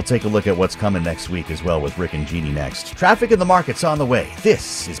 And we'll take a look at what's coming next week as well with Rick and Jeannie next. Traffic in the market's on the way.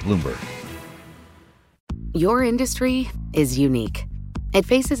 This is Bloomberg. Your industry is unique. It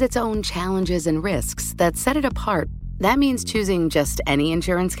faces its own challenges and risks that set it apart. That means choosing just any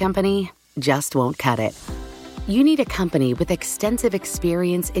insurance company just won't cut it. You need a company with extensive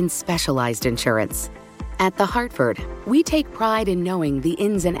experience in specialized insurance. At The Hartford, we take pride in knowing the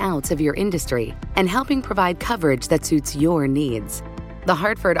ins and outs of your industry and helping provide coverage that suits your needs. The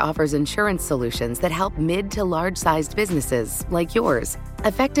Hartford offers insurance solutions that help mid to large-sized businesses like yours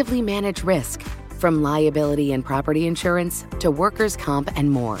effectively manage risk, from liability and property insurance to workers' comp and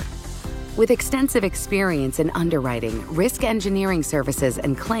more. With extensive experience in underwriting, risk engineering services,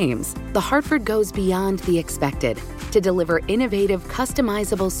 and claims, The Hartford goes beyond the expected to deliver innovative,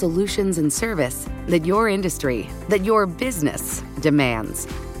 customizable solutions and service that your industry, that your business demands.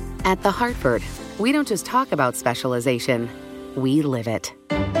 At The Hartford, we don't just talk about specialization, we live it.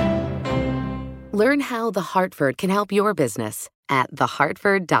 Learn how The Hartford can help your business at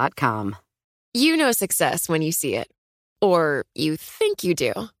thehartford.com. You know success when you see it. Or you think you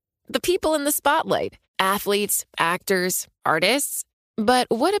do. The people in the spotlight. Athletes, actors, artists. But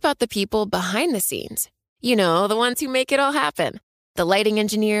what about the people behind the scenes? You know, the ones who make it all happen. The lighting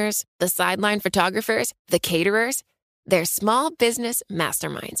engineers, the sideline photographers, the caterers. They're small business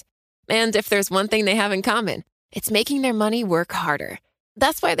masterminds. And if there's one thing they have in common, it's making their money work harder.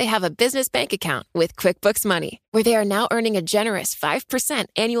 That's why they have a business bank account with QuickBooks Money, where they are now earning a generous 5%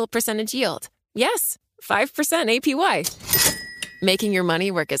 annual percentage yield. Yes, 5% APY. Making your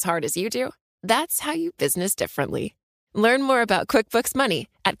money work as hard as you do? That's how you business differently. Learn more about QuickBooks Money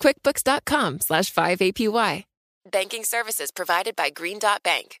at quickbooks.com/5APY. Banking services provided by Green Dot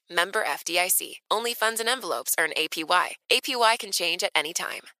Bank, member FDIC. Only funds and envelopes earn APY. APY can change at any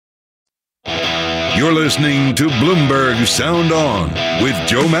time. You're listening to Bloomberg Sound On with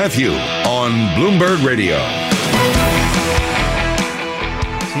Joe Matthew on Bloomberg Radio.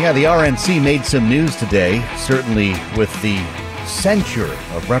 So yeah, the RNC made some news today, certainly with the censure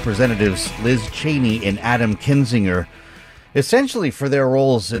of Representatives Liz Cheney and Adam Kinzinger, essentially for their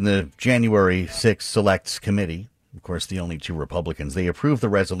roles in the January 6th Select Committee. Of course, the only two Republicans. They approved the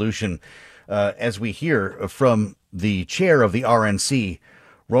resolution, as we hear from the chair of the RNC,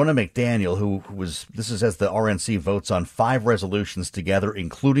 Ronna McDaniel, who was, this is as the RNC votes on 5 resolutions together,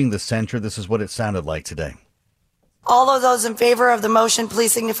 including the censure. This is what it sounded like today. All of those in favor of the motion,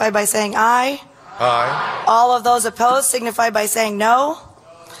 please signify by saying aye. Aye. All of those opposed signify by saying no.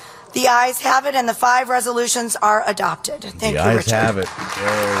 The ayes have it, and the 5 resolutions are adopted. Thank you, Richard. The ayes have it.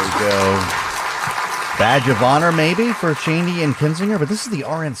 There we go. Badge of honor, maybe, for Cheney and Kinzinger, but this is the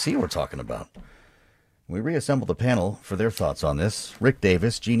RNC we're talking about. We reassembled the panel for their thoughts on this. Rick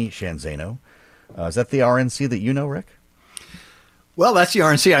Davis, Jeannie Sheehan Zaino. Is that the RNC that you know, Rick? Well, that's the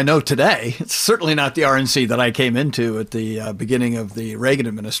RNC I know today. It's certainly not the RNC that I came into at the beginning of the Reagan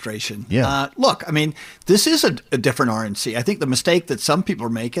administration. Yeah. Look, I mean, this is a different RNC. I think the mistake that some people are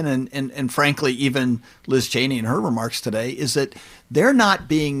making, and frankly, even Liz Cheney in her remarks today, is that they're not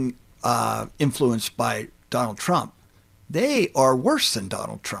being influenced by Donald Trump. They are worse than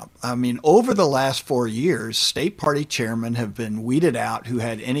Donald Trump. I mean, over the last 4 years, state party chairmen have been weeded out who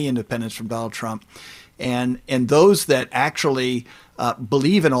had any independence from Donald Trump. And those that actually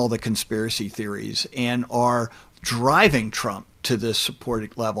believe in all the conspiracy theories and are driving Trump to this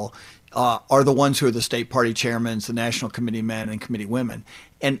support level are the ones who are the state party chairmen, the national committee men and committee women.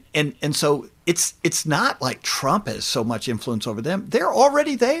 And so it's not like Trump has so much influence over them. They're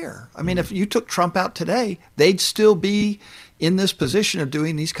already there. I mean, if you took Trump out today, they'd still be in this position of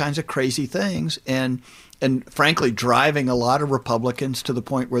doing these kinds of crazy things. And frankly, driving a lot of Republicans to the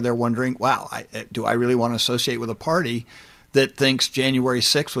point where they're wondering, wow, do I really want to associate with a party that thinks January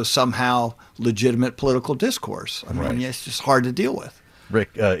 6th was somehow legitimate political discourse? I mean, it's just hard to deal with.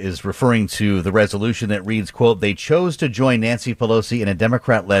 Rick is referring to the resolution that reads, quote, "They chose to join Nancy Pelosi in a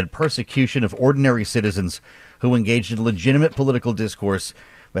Democrat-led persecution of ordinary citizens who engaged in legitimate political discourse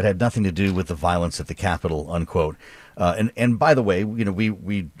but had nothing to do with the violence at the Capitol," unquote. And by the way, you know,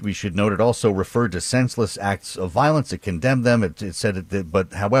 we should note it also referred to senseless acts of violence. It condemned them. It said that,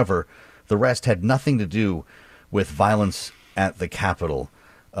 but however, the rest had nothing to do with violence at the Capitol.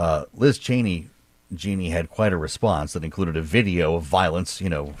 Liz Cheney, Jeannie, had quite a response that included a video of violence, you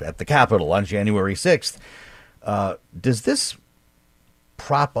know, at the Capitol on January 6th. Does this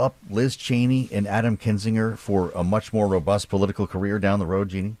prop up Liz Cheney and Adam Kinzinger for a much more robust political career down the road,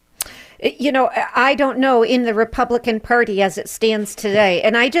 Jeannie? You know, I don't know in the Republican Party as it stands today.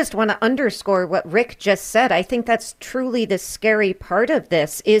 And I just want to underscore what Rick just said. I think that's truly the scary part of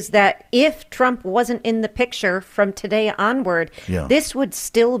this, is that if Trump wasn't in the picture from today onward, this would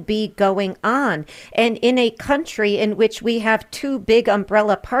still be going on. And in a country in which we have two big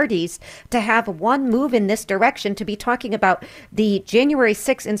umbrella parties, to have one move in this direction, to be talking about the January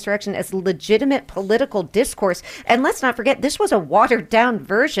 6th insurrection as legitimate political discourse. And let's not forget, this was a watered down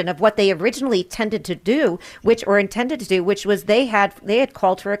version of what they originally intended to do, which was they had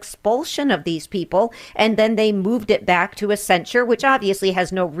called for expulsion of these people, and then they moved it back to a censure, which obviously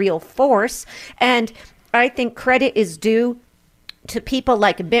has no real force. And I think credit is due to people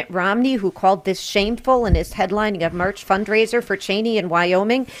like Mitt Romney, who called this shameful in his headlining of March fundraiser for Cheney in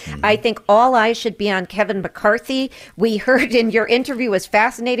Wyoming. I think all eyes should be on Kevin McCarthy. We heard in your interview was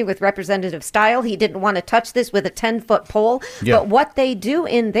fascinating with Representative Style. He didn't want to touch this with a 10-foot pole. But what they do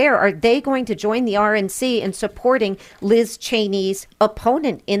in there, are they going to join the RNC in supporting Liz Cheney's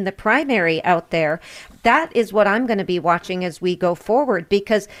opponent in the primary out there? That is what I'm going to be watching as we go forward,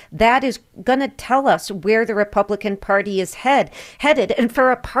 because that is going to tell us where the Republican Party is headed. And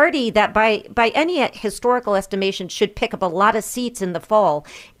for a party that by any historical estimation should pick up a lot of seats in the fall,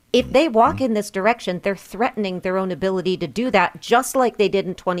 if they walk in this direction, they're threatening their own ability to do that, just like they did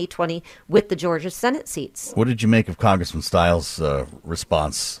in 2020 with the Georgia Senate seats. What did you make of Congressman Stiles'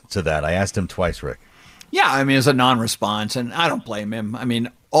 response to that? I asked him twice, Rick. Yeah, I mean, it's a non-response, and I don't blame him. I mean,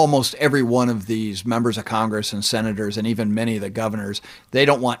 almost every one of these members of Congress and senators, and even many of the governors, they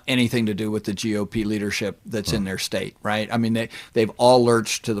don't want anything to do with the GOP leadership that's in their state, right? I mean, they've all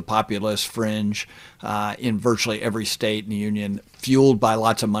lurched to the populist fringe in virtually every state in the union, fueled by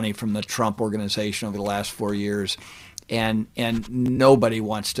lots of money from the Trump organization over the last 4 years. And nobody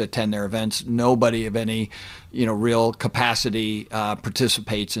wants to attend their events. Nobody of any, real capacity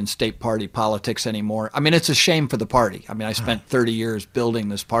participates in state party politics anymore. I mean, it's a shame for the party. I mean, I spent 30 years building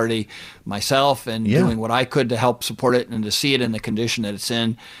this party myself and doing what I could to help support it, and to see it in the condition that it's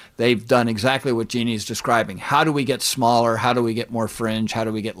in. They've done exactly what Jeannie's describing. How do we get smaller? How do we get more fringe? How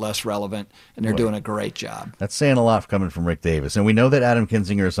do we get less relevant? And they're doing a great job. That's saying a lot coming from Rick Davis. And we know that Adam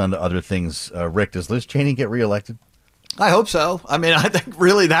Kinzinger is on to other things. Rick, does Liz Cheney get reelected? I hope so. I mean, I think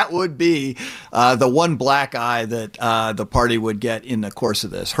really that would be the one black eye that the party would get in the course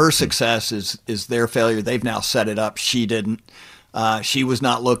of this. Her success is their failure. They've now set it up. She didn't. She was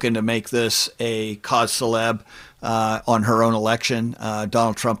not looking to make this a cause celeb on her own election.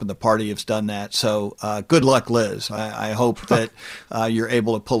 Donald Trump and the party have done that. So good luck, Liz. I hope that you're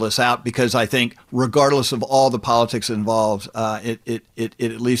able to pull this out, because I think regardless of all the politics involved, it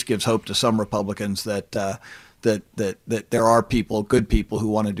at least gives hope to some Republicans that there are people, good people, who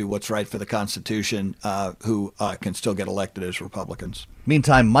want to do what's right for the Constitution, who can still get elected as Republicans.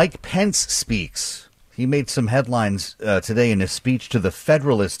 Meantime, Mike Pence speaks. He made some headlines today in his speech to the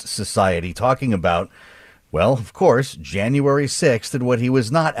Federalist Society, talking about, well, of course, January 6th and what he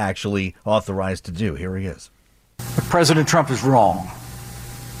was not actually authorized to do. Here he is. But President Trump is wrong.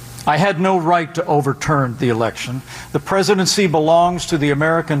 I had no right to overturn the election. The presidency belongs to the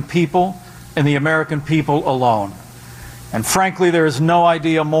American people, and the American people alone. And frankly, there is no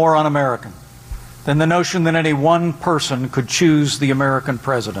idea more un-American than the notion that any one person could choose the American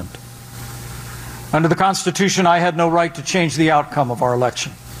president. Under the Constitution, I had no right to change the outcome of our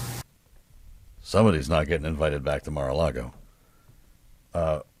election. Somebody's not getting invited back to Mar-a-Lago.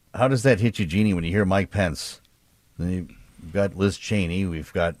 How does that hit you, Jeannie, when you hear Mike Pence? We've got Liz Cheney,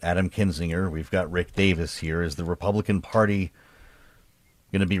 we've got Adam Kinzinger, we've got Rick Davis here. Is the Republican Party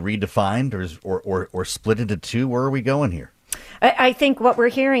going to be redefined or split into two? Where are we going here? I think what we're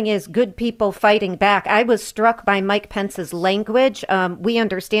hearing is good people fighting back. I was struck by Mike Pence's language. We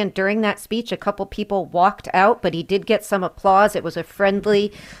understand during that speech, a couple people walked out, but he did get some applause. It was a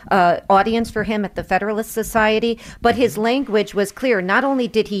friendly audience for him at the Federalist Society. But his language was clear. Not only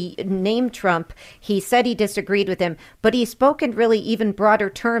did he name Trump, he said he disagreed with him, but he spoke in really even broader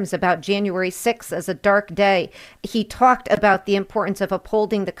terms about January 6th as a dark day. He talked about the importance of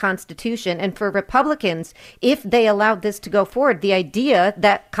upholding the Constitution. And for Republicans, if they allowed this to go forward, the idea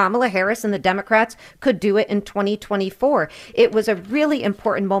that Kamala Harris and the Democrats could do it in 2024. It was a really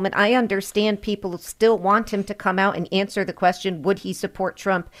important moment. I understand people still want him to come out and answer the question, would he support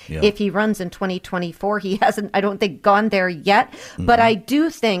Trump if he runs in 2024? He hasn't, I don't think, gone there yet. But I do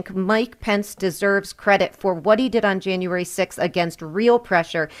think Mike Pence deserves credit for what he did on January 6th against real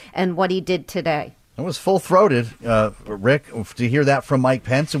pressure and what he did today. It was full-throated, Rick, to hear that from Mike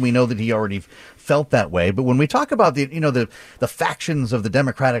Pence, and we know that he already felt that way. But when we talk about the factions of the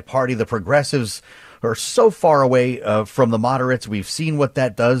Democratic Party, the progressives are so far away from the moderates. We've seen what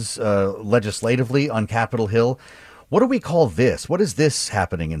that does legislatively on Capitol Hill. What do we call this? What is this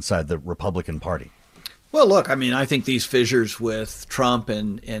happening inside the Republican Party? Well, look, I mean, I think these fissures with Trump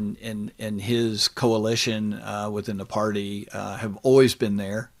and his coalition within the party have always been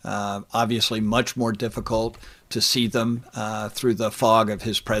there. Obviously, much more difficult to see them through the fog of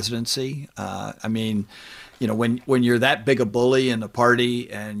his presidency. I mean, you know, when you're that big a bully in the party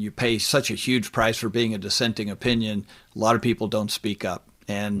and you pay such a huge price for being a dissenting opinion, a lot of people don't speak up.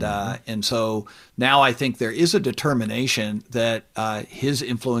 And so now I think there is a determination that his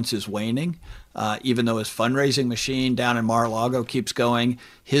influence is waning. Even though his fundraising machine down in Mar-a-Lago keeps going,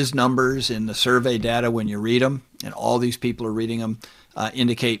 his numbers in the survey data, when you read them, and all these people are reading them,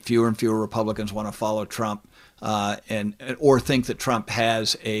 indicate fewer and fewer Republicans want to follow Trump or think that Trump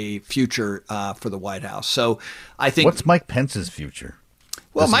has a future for the White House. So I think. What's Mike Pence's future?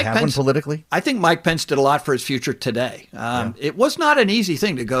 Well, Does Mike he have Pence, one politically? I think Mike Pence did a lot for his future today. It was not an easy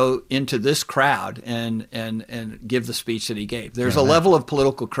thing to go into this crowd and give the speech that he gave. There's a level of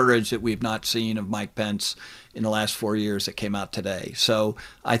political courage that we've not seen of Mike Pence in the last 4 years that came out today. So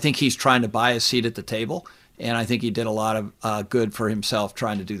I think he's trying to buy a seat at the table, and I think he did a lot of good for himself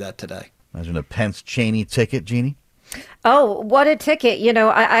trying to do that today. Imagine a Pence-Cheney ticket, Jeannie. Oh, what a ticket. You know,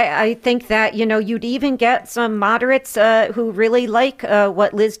 I think that, you know, you'd even get some moderates who really like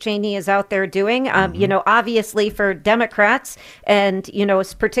what Liz Cheney is out there doing. You know, obviously for Democrats and, you know,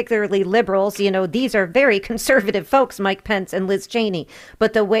 particularly liberals, you know, these are very conservative folks, Mike Pence and Liz Cheney.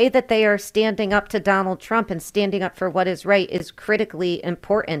 But the way that they are standing up to Donald Trump and standing up for what is right is critically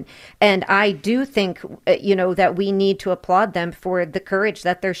important. And I do think, you know, that we need to applaud them for the courage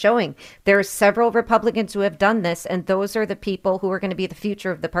that they're showing. There are several Republicans who have done this, and those are the people who are going to be the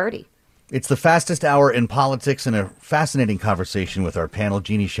future of the party. It's the fastest hour in politics and a fascinating conversation with our panel,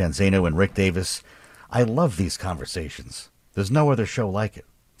 Jeannie Sheehan Zaino and Rick Davis. I love these conversations. There's no other show like it.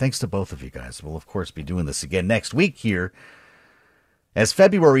 Thanks to both of you guys. We'll, of course, be doing this again next week here. As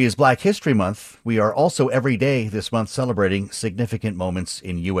February is Black History Month, we are also every day this month celebrating significant moments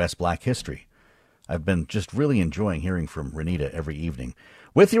in U.S. Black history. I've been just really enjoying hearing from Renita every evening.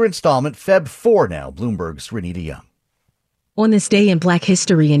 With your installment, Feb 4 now, Bloomberg's Renita Young. On this day in Black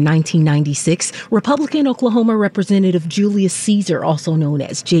history in 1996, Republican Oklahoma Representative Julius Caesar, also known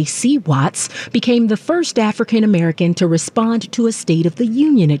as J.C. Watts, became the first African American to respond to a State of the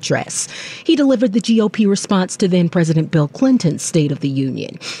Union address. He delivered the GOP response to then President Bill Clinton's State of the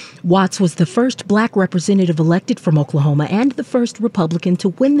Union. Watts was the first Black representative elected from Oklahoma and the first Republican to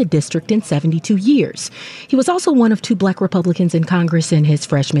win the district in 72 years. He was also one of 2 Black Republicans in Congress in his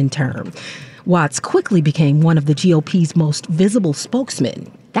freshman term. Watts quickly became one of the GOP's most visible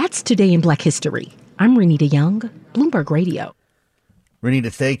spokesmen. That's Today in Black History. I'm Renita Young, Bloomberg Radio.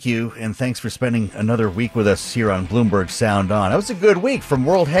 Renita, thank you, and thanks for spending another week with us here on Bloomberg Sound On. That was a good week, from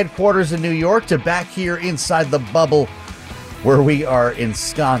world headquarters in New York to back here inside the bubble where we are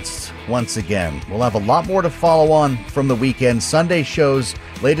ensconced once again. We'll have a lot more to follow on from the weekend. Sunday shows,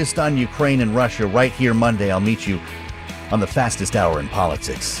 latest on Ukraine and Russia, right here Monday. I'll meet you on the fastest hour in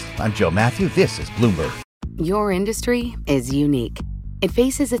politics. I'm Joe Matthew. This is Bloomberg. Your industry is unique. It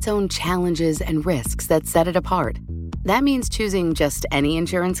faces its own challenges and risks that set it apart. That means choosing just any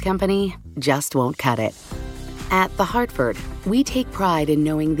insurance company just won't cut it. At The Hartford, we take pride in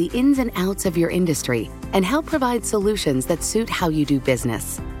knowing the ins and outs of your industry and help provide solutions that suit how you do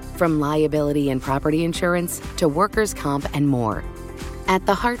business. From liability and property insurance to workers' comp and more. At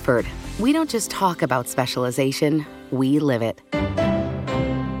The Hartford, we don't just talk about specialization, we live it.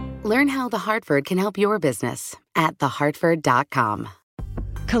 Learn how The Hartford can help your business at thehartford.com.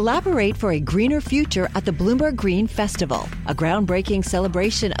 Collaborate for a greener future at the Bloomberg Green Festival, a groundbreaking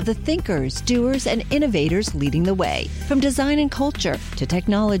celebration of the thinkers, doers, and innovators leading the way. From design and culture to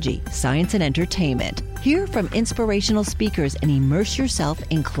technology, science, and entertainment. Hear from inspirational speakers and immerse yourself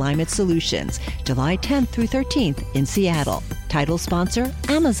in climate solutions. July 10th through 13th in Seattle. Title sponsor,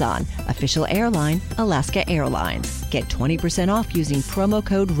 Amazon. Official airline, Alaska Airlines. Get 20% off using promo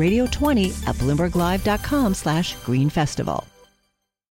code RADIO20 at BloombergLive.com/Green Festival.